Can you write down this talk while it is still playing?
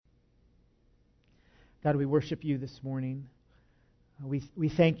God, we worship you this morning. We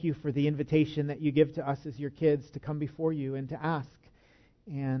thank you for the invitation that you give to us as your kids to come before you and to ask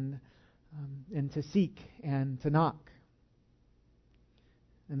and to seek and to knock.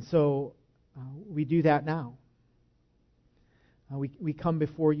 And so we do that now. We come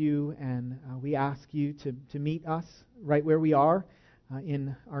before you and we ask you to meet us right where we are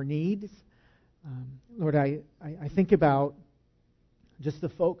in our needs. Lord, I think about just the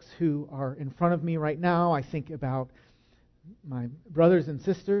folks who are in front of me right now. I think about my brothers and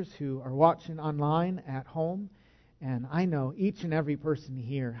sisters who are watching online at home. And I know each and every person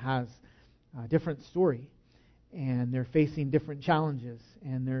here has a different story. And they're facing different challenges.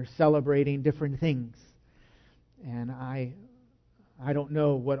 And they're celebrating different things. And I don't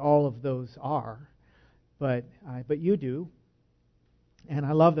know what all of those are. But you do. And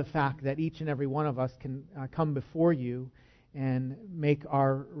I love the fact that each and every one of us can come before you and make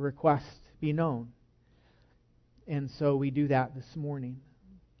our request be known. And so we do that this morning.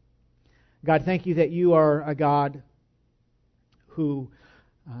 God, thank you that you are a God who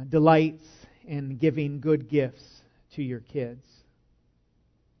delights in giving good gifts to your kids.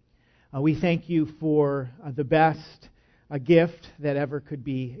 We thank you for the best gift that ever could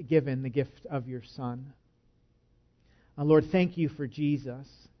be given, the gift of your Son. Lord, thank you for Jesus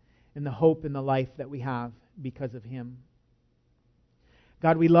and the hope and the life that we have because of him.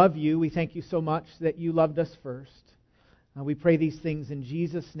 God, we love you. We thank you so much that you loved us first. We pray these things in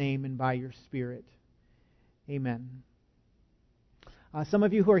Jesus' name and by your Spirit. Amen. Some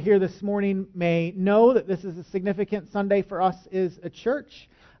of you who are here this morning may know that this is a significant Sunday for us as a church.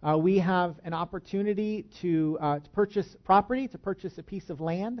 We have an opportunity to purchase property, to purchase a piece of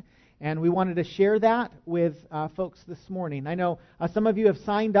land. And we wanted to share that with folks this morning. I know some of you have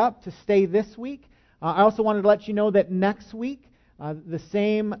signed up to stay this week. I also wanted to let you know that next week, the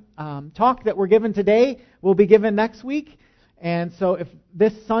same talk that we're given today will be given next week. And so if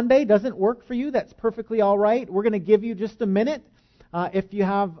this Sunday doesn't work for you, that's perfectly all right. We're going to give you just a minute if you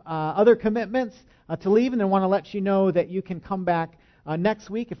have other commitments to leave, and then want to let you know that you can come back next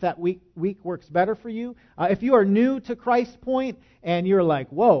week if that week works better for you. If you are new to Christ Point and you're like,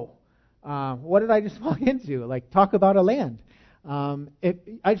 whoa, what did I just walk into? Like, talk about a land.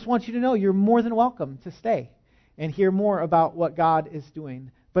 I just want you to know you're more than welcome to stay and hear more about what God is doing.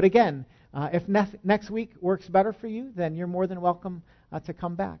 But again, if next week works better for you, then you're more than welcome to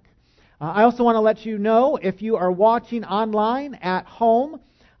come back. I also want to let you know, if you are watching online at home,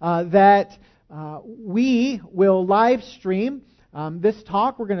 that we will live stream this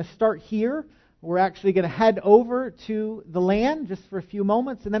talk. We're going to start here. We're actually going to head over to the land just for a few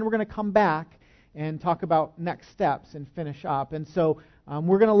moments, and then we're going to come back and talk about next steps and finish up. And so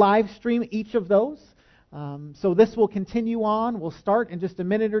we're going to live stream each of those. So this will continue on. We'll start in just a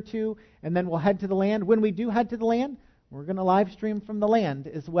minute or two, and then we'll head to the land. When we do head to the land, we're going to live stream from the land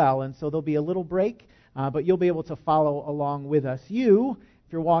as well. And so there'll be a little break, but you'll be able to follow along with us. You,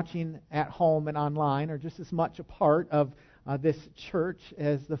 if you're watching at home and online, are just as much a part of this church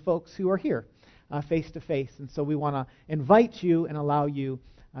as the folks who are here face to face. And so we want to invite you and allow you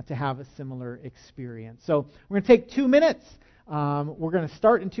to have a similar experience. So we're going to take 2 minutes. We're going to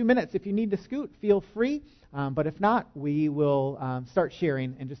start in 2 minutes. If you need to scoot, feel free. But if not, we will start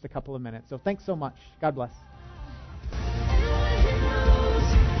sharing in just a couple of minutes. So thanks so much. God bless.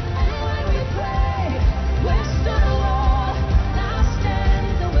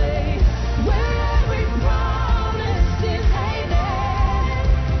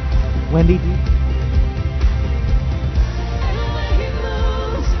 Wendy, do you?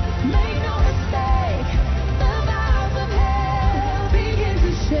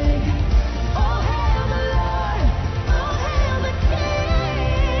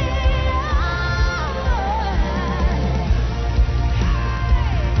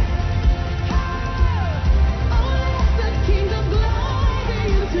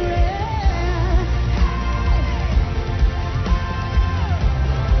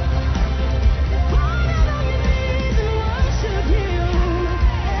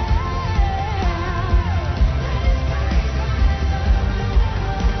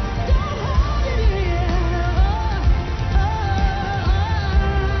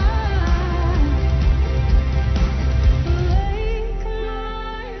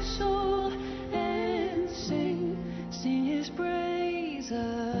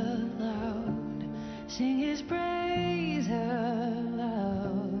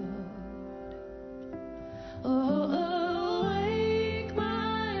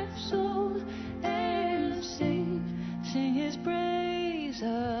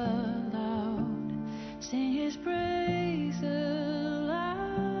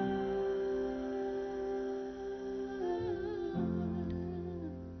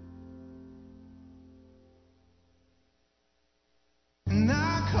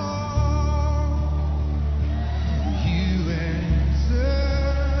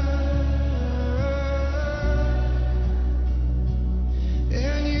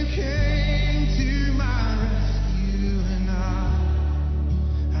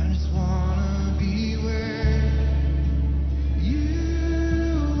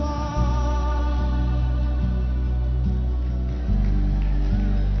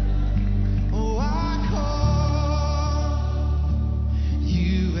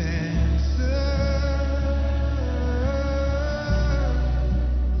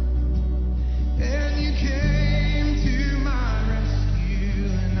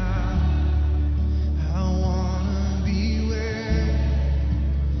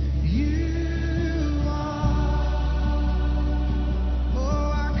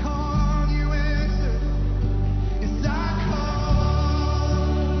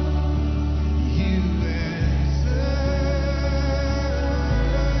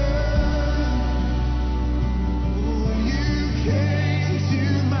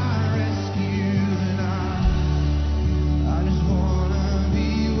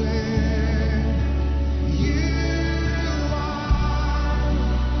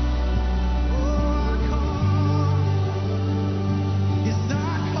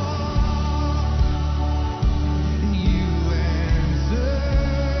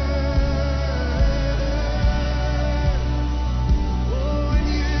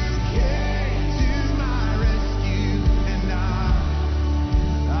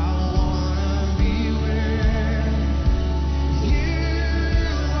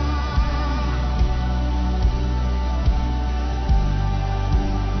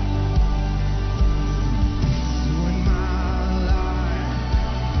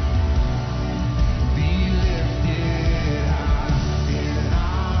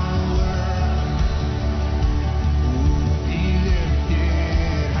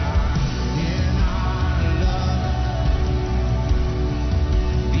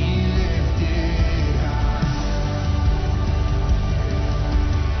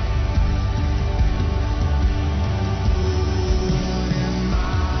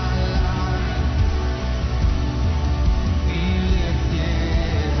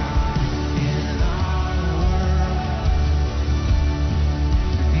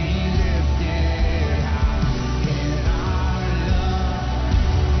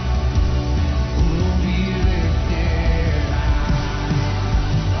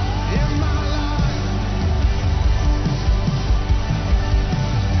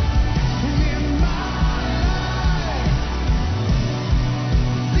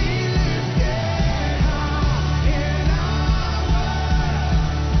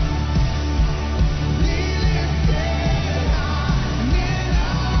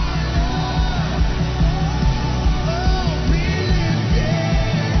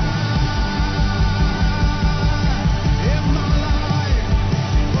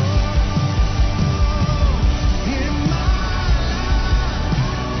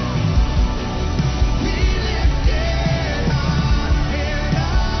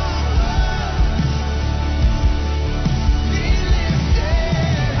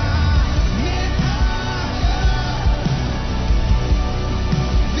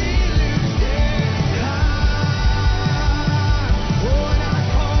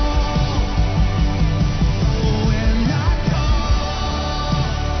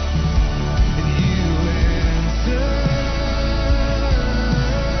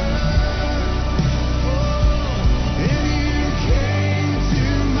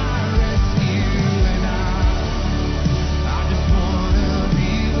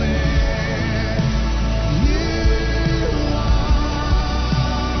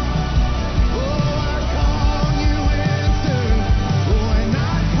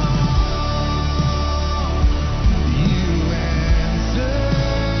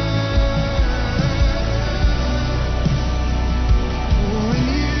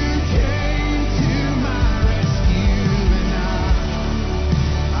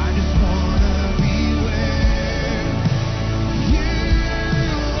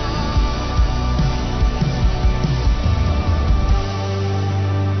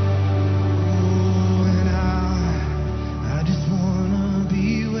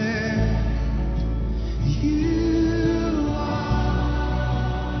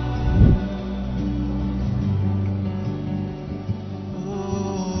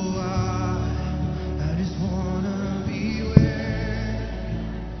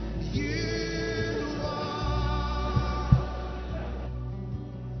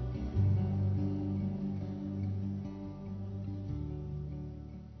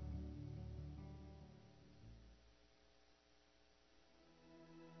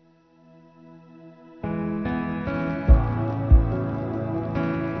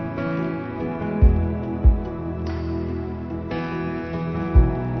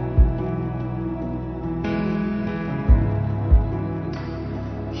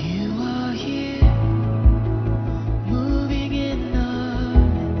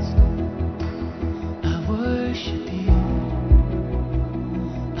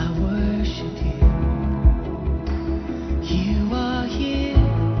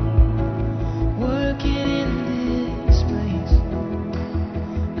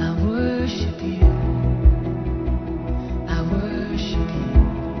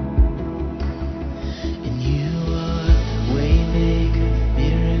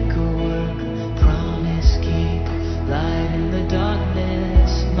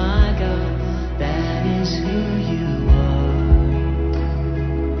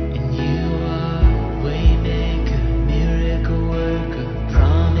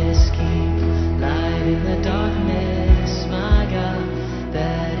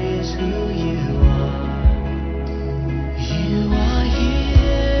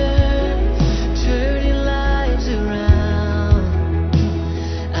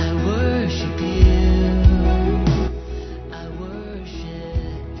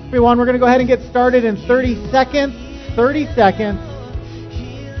 Everyone, we're going to go ahead and get started in 30 seconds. 30 seconds.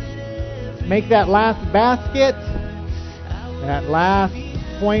 Make that last basket, that last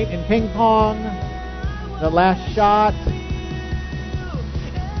point in ping pong, the last shot.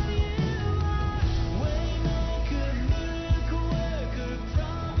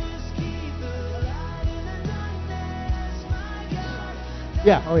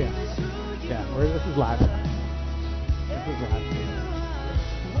 Yeah, oh yeah. Yeah, this is live. This is live.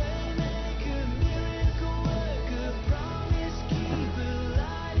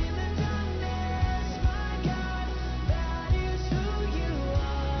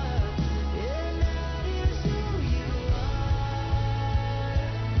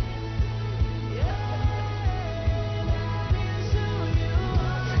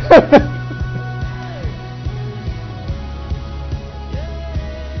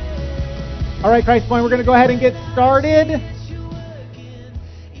 All right, Christ Point, we're going to go ahead and get started.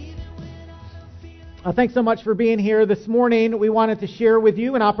 Thanks so much for being here this morning. We wanted to share with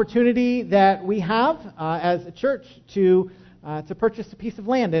you an opportunity that we have as a church to purchase a piece of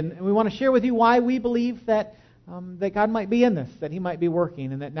land, and we want to share with you why we believe that God might be in this, that He might be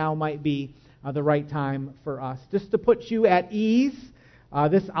working, and that now might be the right time for us. Just to put you at ease,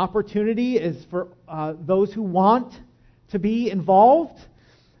 this opportunity is for those who want to be involved.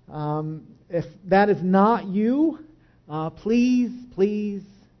 If that is not you, please,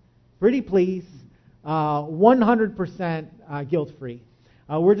 100% guilt-free.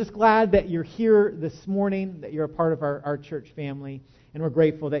 We're just glad that you're here this morning, that you're a part of our church family, and we're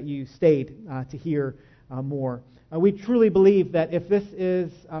grateful that you stayed to hear more. We truly believe that if this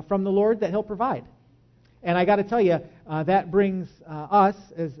is from the Lord, that He'll provide. And I got to tell you, that brings us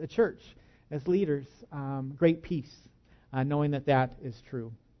as a church, as leaders, great peace, knowing that that is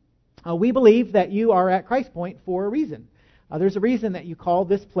true. We believe that you are at Christ Point for a reason. There's a reason that you call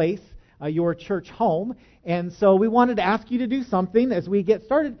this place your church home. And so we wanted to ask you to do something as we get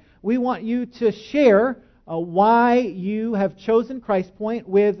started. We want you to share why you have chosen Christ Point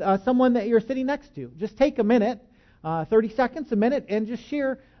with someone that you're sitting next to. Just take a minute, 30 seconds, a minute, and just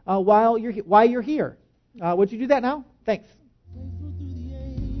share why you're here. Would you do that now? Thanks.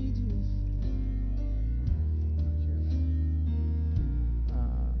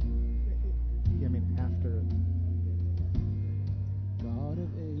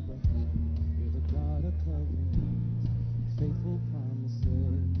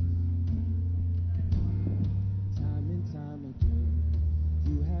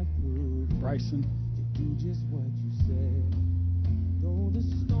 Bryson. Do just what you said. Though the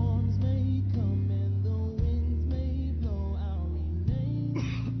storms may come and the winds may blow, I'll remain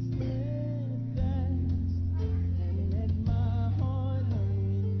steadfast and let my heart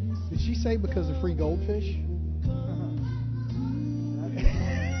learn when you Did she say because of free goldfish?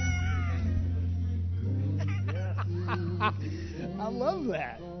 I love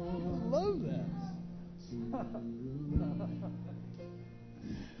that. I love that.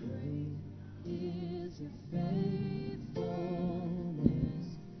 Is your faithfulness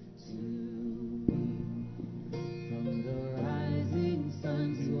to me from the rising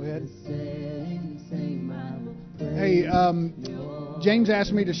sun to the setting same I will praise. Hey, James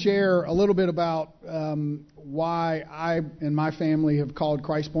asked me to share a little bit about why I and my family have called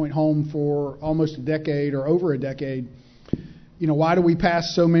Christ Point home for almost a decade or over a decade. You know, why do we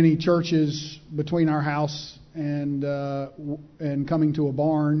pass so many churches between our house and coming to a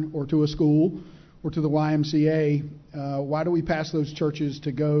barn or to a school or to the YMCA? Why do we pass those churches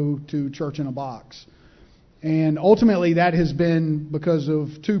to go to church in a box? And ultimately that has been because of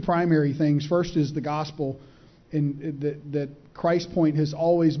two primary things. First is the gospel, and that Christ Point has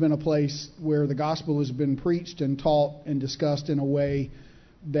always been a place where the gospel has been preached and taught and discussed in a way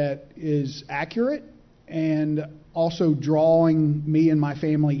that is accurate and also drawing me and my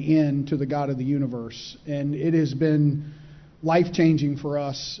family in to the God of the universe. And it has been life-changing for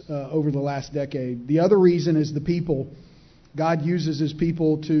us over the last decade. The other reason is the people. God uses His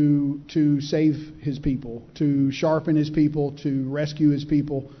people to save His people, to sharpen His people, to rescue His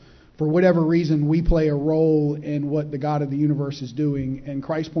people. For whatever reason, we play a role in what the God of the universe is doing. And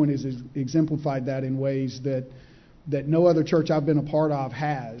Christ Point has exemplified that in ways that no other church I've been a part of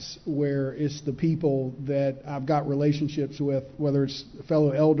has, where it's the people that I've got relationships with, whether it's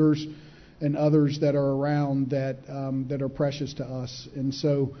fellow elders and others that are around that are precious to us. And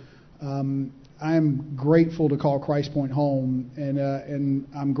so I'm grateful to call Christ Point home, and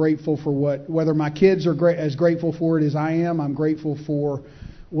I'm grateful for whether my kids are as grateful for it as I am. I'm grateful for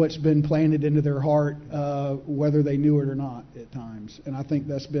what's been planted into their heart, whether they knew it or not at times. And I think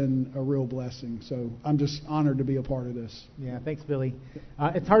that's been a real blessing. So I'm just honored to be a part of this. Yeah, thanks, Billy.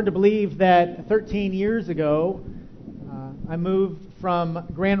 It's hard to believe that 13 years ago, I moved from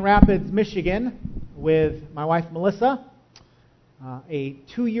Grand Rapids, Michigan, with my wife, Melissa, a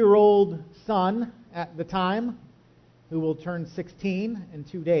 2-year-old son at the time, who will turn 16 in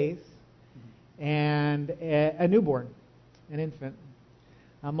 2 days, and a newborn, an infant.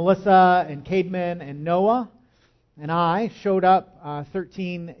 Melissa and Cademan and Noah and I showed up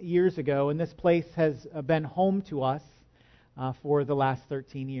 13 years ago, and this place has been home to us for the last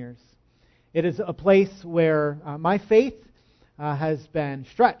 13 years. It is a place where my faith has been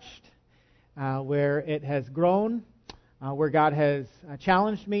stretched, where it has grown, where God has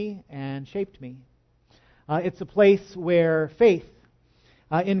challenged me and shaped me. It's a place where faith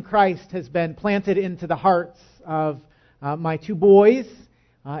in Christ has been planted into the hearts of my 2 boys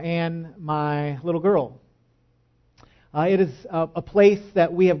and my little girl. It is a place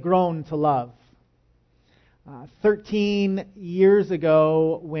that we have grown to love. 13 years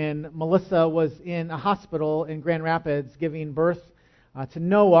ago, when Melissa was in a hospital in Grand Rapids giving birth to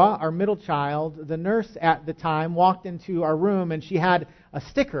Noah, our middle child, the nurse at the time walked into our room and she had a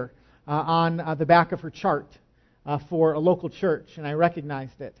sticker on the back of her chart for a local church, and I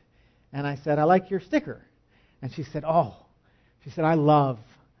recognized it. And I said, "I like your sticker." And she said, I love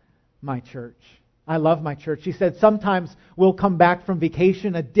my church. I love my church. She said, "Sometimes we'll come back from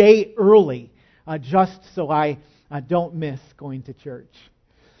vacation a day early just so I don't miss going to church."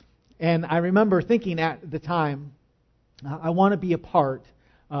 And I remember thinking at the time, I want to be a part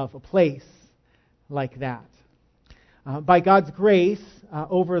of a place like that. By God's grace,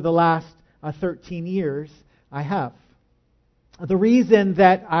 over the last 13 years, I have. The reason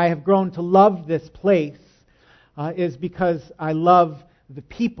that I have grown to love this place is because I love the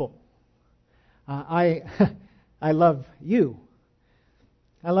people. I love you.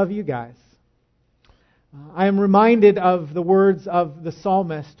 I love you guys. I am reminded of the words of the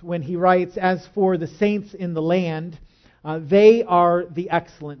psalmist when he writes, "As for the saints in the land, they are the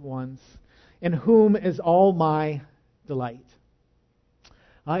excellent ones, in whom is all my delight."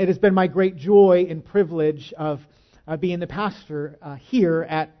 It has been my great joy and privilege of being the pastor here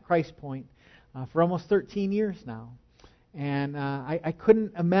at Christ Point for almost 13 years now. And I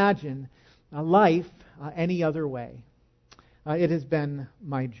couldn't imagine life any other way. It has been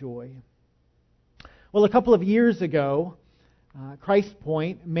my joy. Well, a couple of years ago, Christ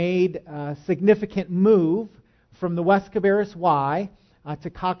Point made a significant move from the West Cabarrus Y to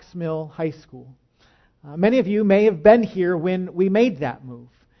Cox Mill High School. Many of you may have been here when we made that move.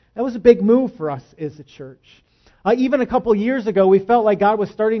 That was a big move for us as a church. Even a couple years ago, we felt like God was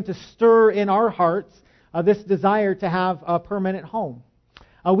starting to stir in our hearts this desire to have a permanent home.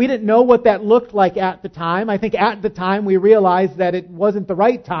 We didn't know what that looked like at the time. I think at the time we realized that it wasn't the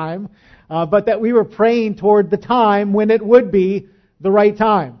right time, but that we were praying toward the time when it would be the right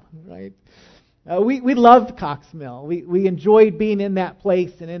time. Right? We loved Cox Mill. We enjoyed being in that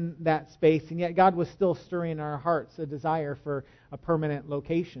place and in that space, and yet God was still stirring in our hearts a desire for a permanent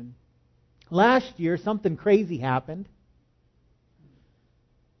location. Last year, something crazy happened.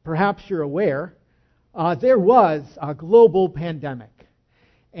 Perhaps you're aware. There was a global pandemic,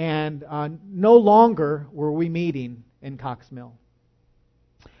 and no longer were we meeting in Cox Mill.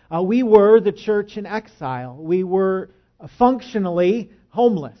 We were the church in exile. We were functionally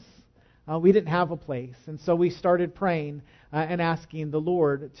homeless. We didn't have a place, and so we started praying and asking the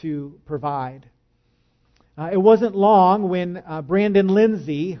Lord to provide. It wasn't long when Brandon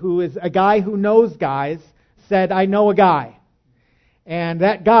Lindsay, who is a guy who knows guys, said, "I know a guy." And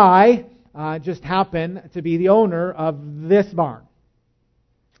that guy just happened to be the owner of this barn.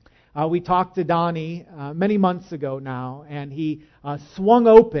 We talked to Donnie many months ago now, and he swung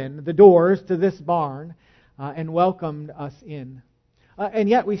open the doors to this barn and welcomed us in. And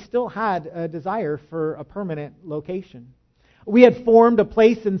yet we still had a desire for a permanent location. We had formed a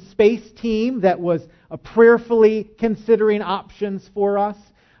place and space team that was prayerfully considering options for us.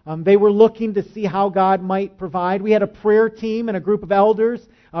 They were looking to see how God might provide. We had a prayer team and a group of elders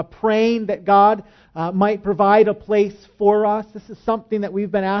praying that God might provide a place for us. This is something that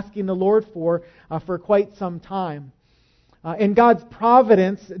we've been asking the Lord for quite some time. In God's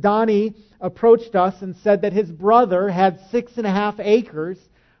providence, Donnie approached us and said that his brother had 6.5 acres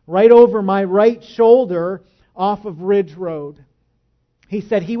right over my right shoulder off of Ridge Road. He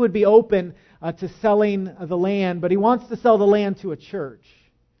said he would be open to selling the land, but he wants to sell the land to a church.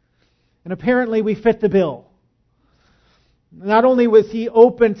 And apparently we fit the bill. Not only was he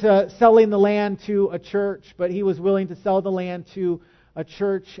open to selling the land to a church, but he was willing to sell the land to a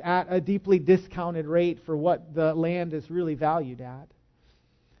church at a deeply discounted rate for what the land is really valued at.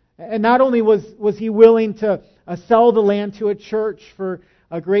 And not only was he willing to sell the land to a church for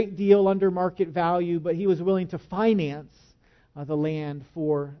a great deal under market value, but he was willing to finance the land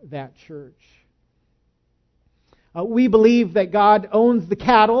for that church. We believe that God owns the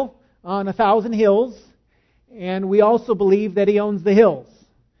cattle on 1,000 hills, and we also believe that He owns the hills.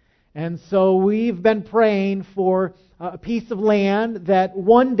 And so we've been praying for a piece of land that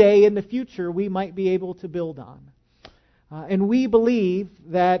one day in the future we might be able to build on. And we believe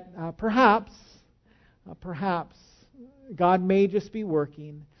that perhaps God may just be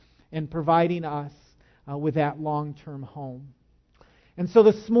working and providing us with that long-term home. And so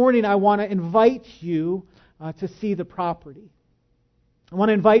this morning I want to invite you to see the property. I want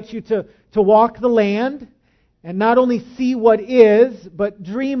to invite you to walk the land and not only see what is, but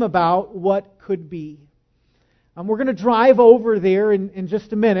dream about what could be. We're going to drive over there in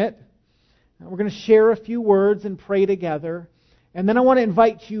just a minute. We're going to share a few words and pray together. And then I want to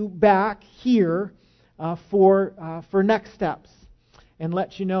invite you back here for next steps and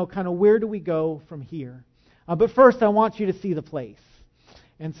let you know kind of where do we go from here. But first I want you to see the place.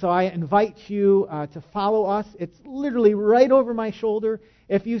 And so I invite you to follow us. It's literally right over my shoulder.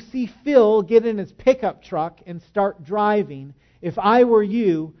 If you see Phil get in his pickup truck and start driving, if I were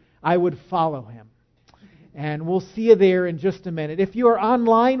you, I would follow him. And we'll see you there in just a minute. If you are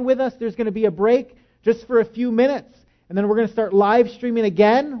online with us, there's going to be a break just for a few minutes. And then we're going to start live streaming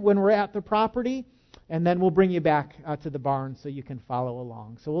again when we're at the property. And then we'll bring you back to the barn so you can follow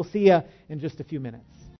along. So we'll see you in just a few minutes.